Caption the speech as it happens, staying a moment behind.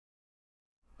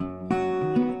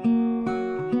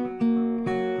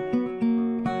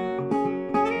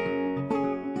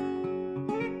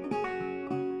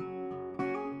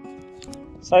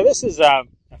So this is a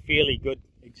fairly good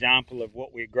example of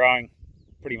what we're growing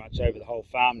pretty much over the whole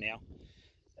farm now.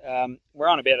 We're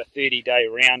on about a 30-day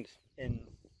round in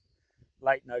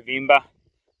late November.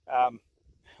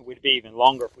 Would be even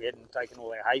longer if we hadn't taken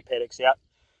all our hay paddocks out.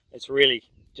 It's really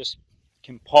just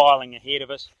compiling ahead of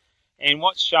us, and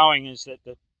what's showing is that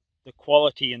the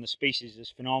quality and the species is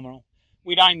phenomenal.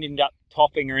 We don't end up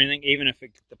topping or anything, even if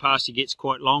the pasture gets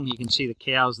quite long. You can see the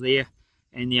cows there,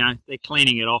 and they're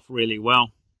cleaning it off really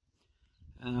well.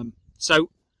 So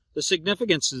the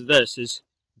significance of this is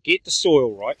get the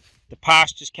soil right, the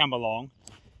pastures come along,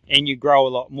 and you grow a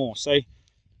lot more. So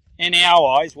in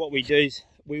our eyes, what we do is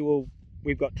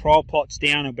we've got trial plots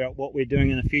down about what we're doing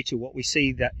in the future, what we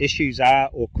see the issues are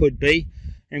or could be,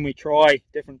 and we try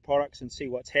different products and see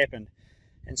what's happened.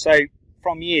 And so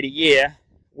from year to year,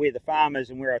 where the farm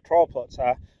is and where our trial plots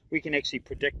are, we can actually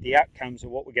predict the outcomes of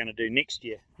what we're going to do next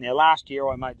year. Now last year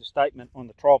I made the statement on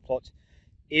the trial plots,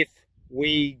 if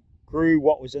we grew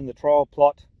what was in the trial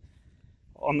plot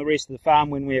on the rest of the farm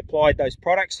when we applied those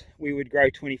products, we would grow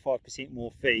 25%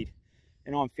 more feed.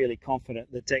 And I'm fairly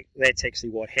confident that that's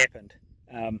actually what happened.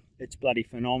 It's bloody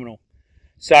phenomenal.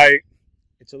 So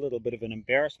it's a little bit of an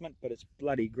embarrassment, but it's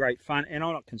bloody great fun, and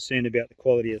I'm not concerned about the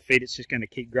quality of the feed. It's just going to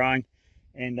keep growing,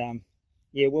 and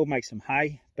yeah, we'll make some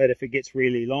hay, but if it gets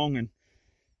really long and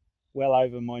well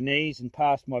over my knees and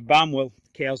past my bum, well,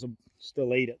 the cows will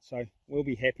still eat it, so we'll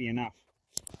be happy enough.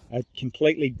 A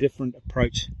completely different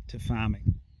approach to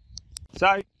farming.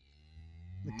 So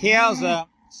the cows are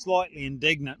slightly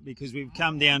indignant because we've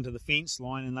come down to the fence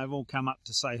line and they've all come up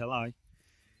to say hello,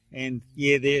 and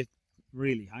yeah, they're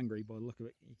really hungry by the look of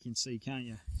it. You can see, can't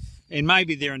you? And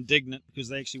maybe they're indignant because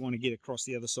they actually want to get across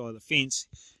the other side of the fence,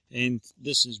 and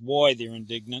this is why they're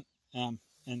indignant, and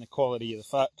the quality of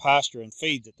the pasture and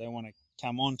feed that they want to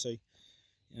come onto.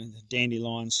 You know, the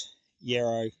dandelions,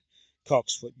 yarrow,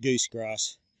 cocksfoot,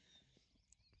 goosegrass,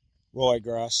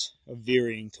 ryegrass of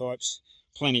varying types,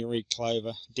 plenty of red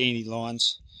clover,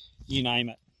 dandelions, you name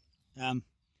it.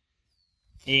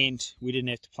 And we didn't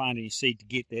have to plant any seed to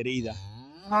get that either.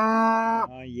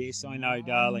 Oh yes, I know,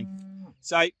 darling.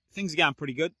 So things are going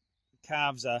pretty good. The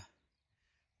calves are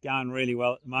going really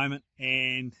well at the moment,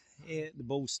 and yeah, the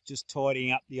bull's just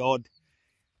tidying up the odd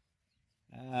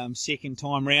second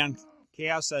time round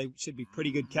cow, so it should be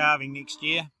pretty good calving next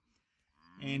year.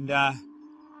 And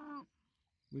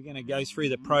we're going to go through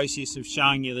the process of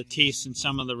showing you the tests and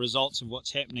some of the results of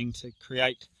what's happening to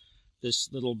create this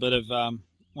little bit of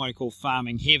what I call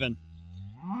farming heaven.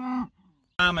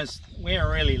 Farmers,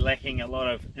 we're really lacking a lot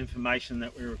of information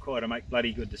that we require to make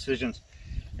bloody good decisions.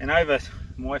 And over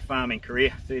my farming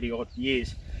career, 30 odd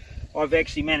years, I've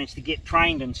actually managed to get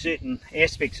trained in certain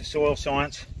aspects of soil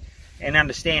science and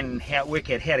understand how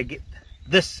work out how to get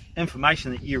this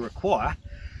information that you require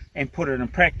and put it in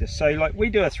practice. So like we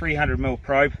do a 300mm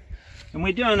probe, and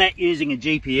we're doing that using a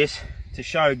GPS to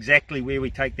show exactly where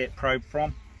we take that probe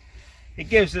from. It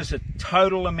gives us a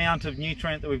total amount of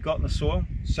nutrient that we've got in the soil,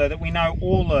 so that we know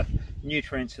all the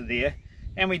nutrients are there,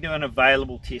 and we do an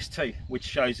available test too, which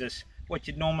shows us what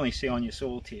you'd normally see on your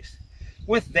soil test.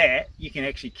 With that, you can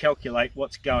actually calculate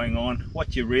what's going on,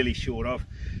 what you're really short of,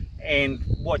 and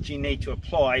what you need to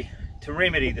apply to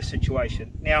remedy the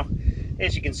situation. Now,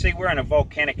 as you can see, we're in a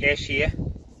volcanic ash here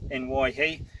in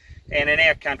Waihi, and in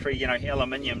our country, you know,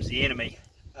 aluminium's the enemy.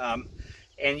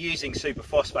 And using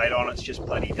superphosphate on it's just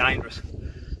bloody dangerous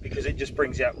because it just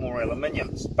brings out more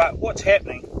aluminium. But what's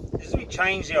happening is we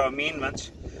change our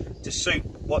amendments to suit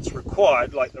what's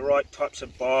required, like the right types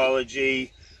of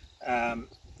biology,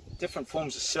 different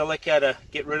forms of silica to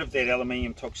get rid of that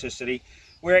aluminium toxicity.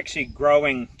 We're actually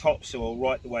growing topsoil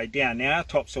right the way down. Now our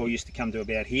topsoil used to come to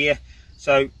about here,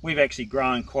 so we've actually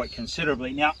grown quite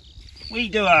considerably. Now we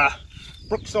do a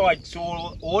Brookside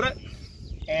soil audit,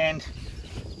 and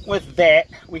with that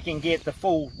we can get the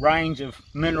full range of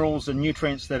minerals and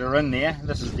nutrients that are in there.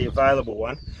 This is the available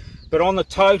one. But on the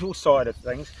total side of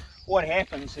things, what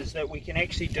happens is that we can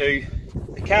actually do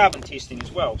the carbon testing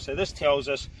as well. So this tells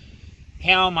us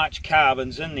how much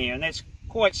carbon's in there, and that's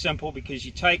quite simple because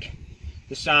you take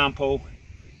the sample,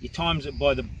 you times it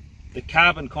by the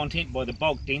carbon content by the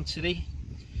bulk density,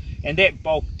 and that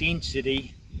bulk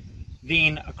density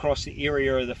then across the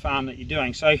area of the farm that you're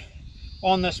doing. So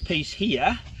on this piece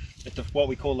here, at what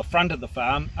we call the front of the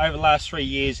farm, over the last 3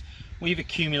 years we've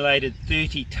accumulated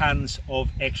 30 tonnes of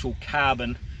actual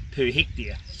carbon per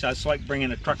hectare. So it's like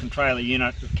bringing a truck and trailer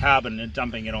unit of carbon and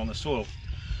dumping it on the soil.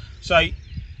 So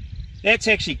that's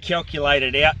actually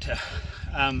calculated out to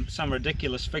some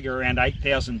ridiculous figure around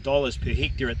 $8,000 per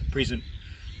hectare at the present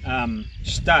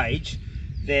stage,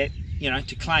 that, you know,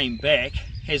 to claim back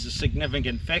has a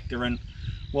significant factor in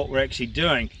what we're actually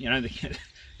doing. You know,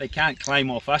 they can't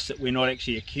claim off us that we're not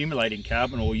actually accumulating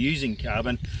carbon or using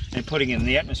carbon and putting it in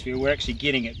the atmosphere. We're actually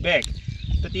getting it back.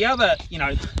 But the other, you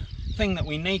know, thing that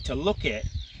we need to look at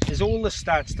is all this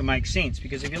starts to make sense,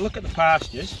 because if you look at the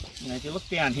pastures, you know, if you look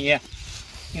down here,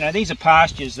 you know, these are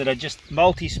pastures that are just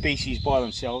multi-species by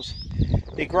themselves.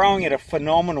 They're growing at a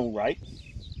phenomenal rate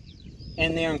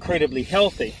and they're incredibly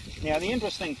healthy. Now the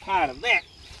interesting part of that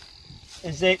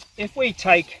is that if we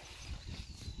take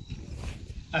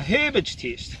a herbage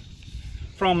test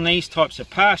from these types of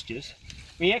pastures,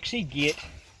 we actually get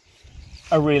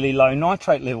a really low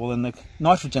nitrate level in the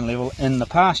nitrogen level in the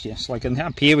pasture. So like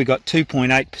up here we got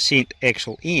 2.8%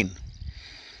 actual N.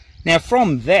 Now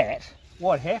from that,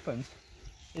 what happens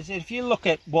is that if you look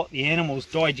at what the animal's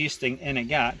digesting in a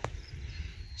gut,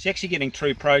 it's actually getting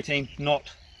true protein, not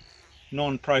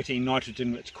non-protein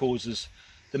nitrogen, which causes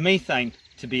the methane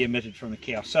to be emitted from the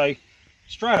cow. So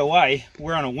straight away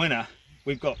we're on a winner.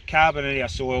 We've got carbon in our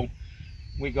soil,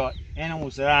 we've got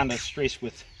animals that are under stress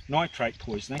with nitrate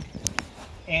poisoning,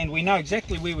 and we know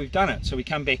exactly where we've done it. So we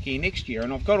come back here next year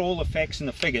and I've got all the facts and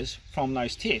the figures from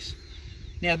those tests.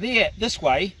 Now this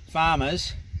way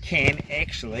farmers can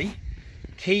actually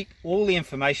keep all the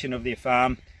information of their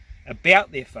farm,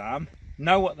 about their farm,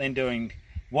 know what they're doing,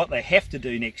 what they have to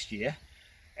do next year,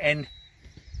 and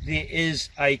there is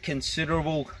a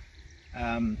considerable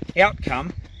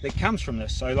outcome that comes from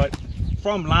this. So like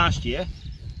from last year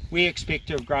we expect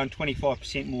to have grown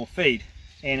 25% more feed,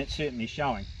 and it's certainly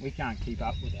showing. We can't keep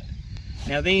up with it.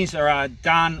 Now these are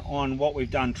done on what we've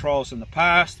done trials in the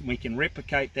past, and we can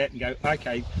replicate that and go,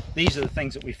 okay, these are the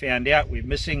things that we found out. We're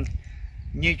missing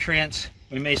nutrients,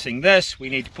 we're missing this, we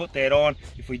need to put that on.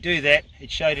 If we do that,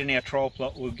 it showed in our trial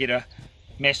plot, we'll get a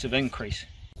massive increase.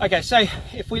 Okay, so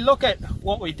if we look at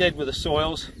what we did with the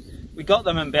soils, we got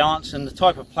them in balance, and the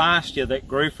type of pasture that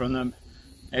grew from them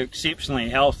are exceptionally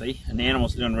healthy, and the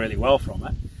animals are doing really well from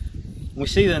it. We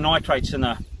see the nitrates in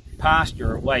the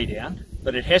pasture are way down,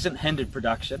 but it hasn't hindered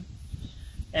production.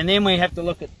 And then we have to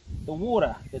look at the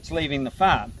water that's leaving the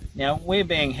farm. Now we're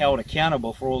being held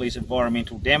accountable for all these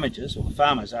environmental damages, or the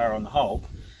farmers are on the whole,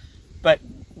 but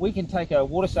we can take a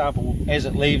water sample as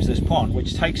it leaves this pond,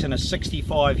 which takes in a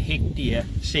 65 hectare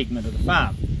segment of the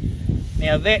farm.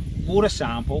 Now that water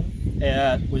sample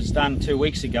was done 2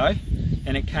 weeks ago,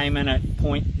 and it came in at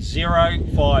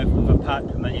 0.05 of a part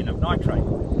per million of nitrate.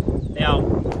 Now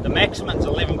the maximum's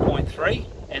 11.3,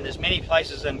 and there's many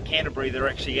places in Canterbury that are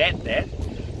actually at that,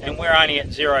 and we're only at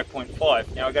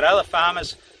 0.5. Now I've got other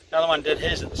farmers, another one did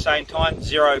his at the same time,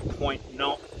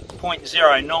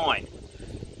 0.09.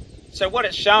 So what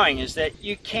it's showing is that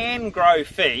you can grow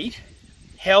feed,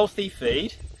 healthy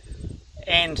feed,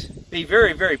 and be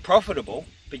very, very profitable,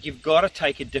 but you've got to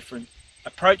take a different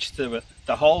approach to it.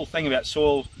 The whole thing about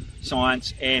soil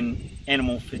science and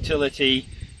animal fertility,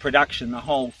 production, the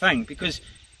whole thing, because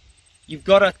you've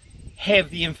got to have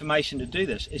the information to do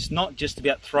this. It's not just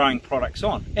about throwing products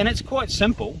on, and it's quite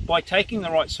simple. By taking the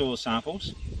right soil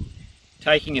samples,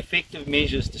 taking effective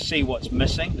measures to see what's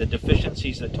missing, the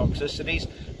deficiencies, the toxicities,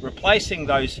 replacing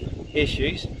those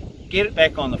issues, get it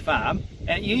back on the farm,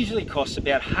 and it usually costs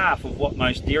about half of what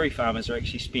most dairy farmers are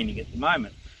actually spending at the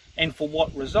moment. And for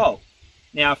what result?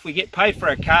 Now if we get paid for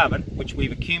our carbon, which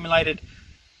we've accumulated,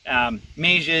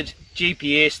 measured,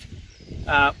 GPS'd,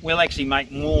 we'll actually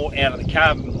make more out of the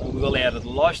carbon than we will out of the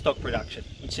livestock production.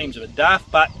 It seems a bit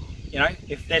daft, but you know,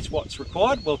 if that's what's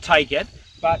required, we'll take it.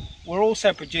 But we're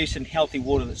also producing healthy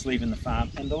water that's leaving the farm,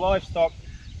 and the livestock,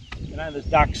 you know, there's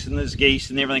ducks and there's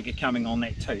geese and everything are coming on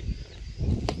that too.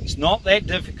 It's not that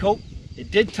difficult.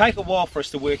 It did take a while for us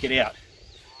to work it out,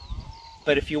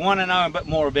 but if you want to know a bit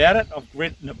more about it, I've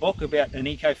written a book about an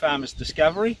Ecofarmer's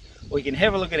discovery, or you can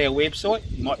have a look at our website.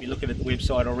 You might be looking at the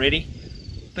website already,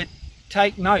 but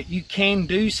take note, you can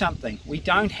do something. We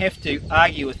don't have to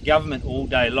argue with government all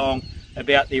day long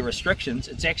about their restrictions.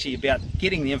 It's actually about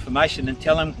getting the information and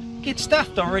tell them, get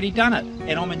stuffed, I've already done it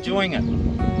and I'm enjoying it.